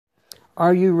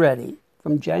Are you ready?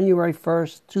 From January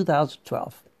 1st,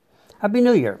 2012. Happy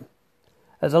New Year.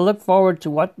 As I look forward to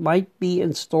what might be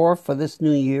in store for this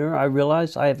new year, I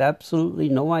realize I have absolutely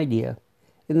no idea.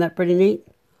 Isn't that pretty neat?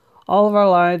 All of our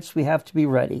lives, we have to be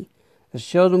ready. As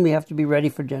children, we have to be ready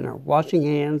for dinner, washing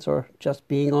hands, or just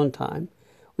being on time.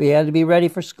 We had to be ready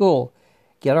for school,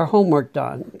 get our homework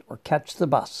done, or catch the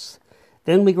bus.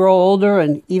 Then we grow older,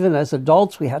 and even as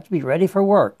adults, we have to be ready for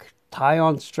work. Tie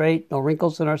on straight, no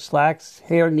wrinkles in our slacks,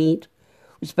 hair neat.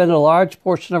 We spend a large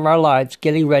portion of our lives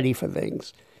getting ready for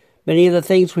things. Many of the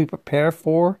things we prepare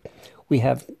for, we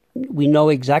know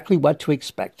exactly what to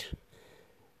expect.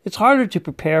 It's harder to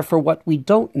prepare for what we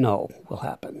don't know will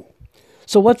happen.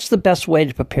 So what's the best way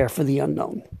to prepare for the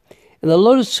unknown? In the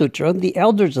Lotus Sutra, the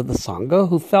elders of the Sangha,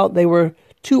 who felt they were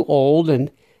too old and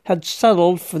had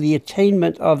settled for the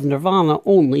attainment of nirvana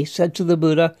only, said to the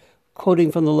Buddha,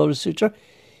 quoting from the Lotus Sutra,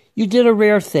 "You did a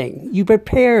rare thing. You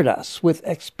prepared us with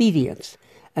expedience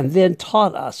and then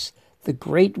taught us the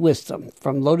great wisdom,"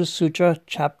 from Lotus Sutra,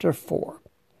 Chapter 4.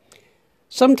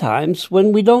 Sometimes,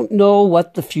 when we don't know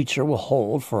what the future will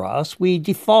hold for us, we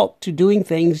default to doing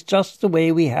things just the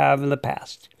way we have in the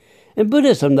past. In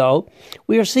Buddhism, though,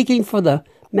 we are seeking for the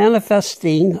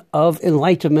manifesting of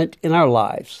enlightenment in our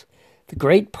lives. The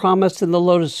great promise in the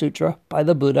Lotus Sutra by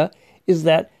the Buddha is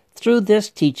that through this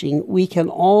teaching, we can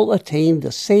all attain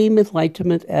the same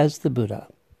enlightenment as the Buddha.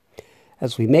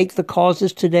 As we make the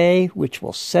causes today, which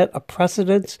will set a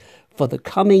precedence for the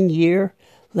coming year,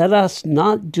 let us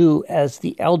not do as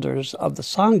the elders of the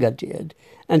Sangha did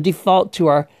and default to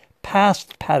our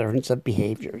past patterns of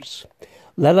behaviors.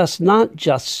 Let us not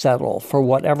just settle for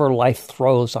whatever life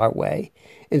throws our way.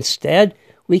 Instead,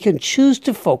 we can choose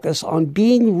to focus on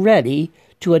being ready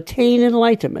to attain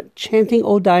enlightenment, chanting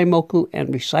O-Daimoku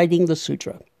and reciting the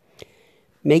sutra.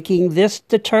 Making this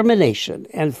determination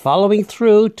and following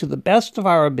through to the best of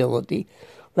our ability,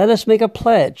 let us make a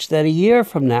pledge that a year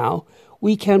from now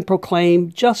we can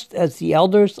proclaim, just as the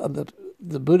elders of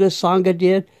the Buddhist Sangha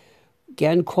did,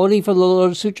 again quoting from the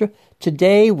Lotus Sutra,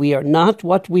 "Today we are not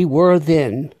what we were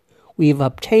then. We have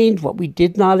obtained what we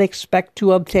did not expect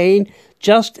to obtain,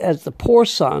 just as the poor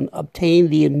son obtained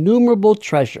the innumerable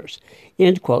treasures."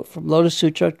 End quote from Lotus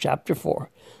Sutra, Chapter 4.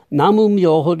 Namu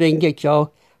Myoho Renge Kyo.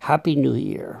 Happy New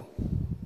Year.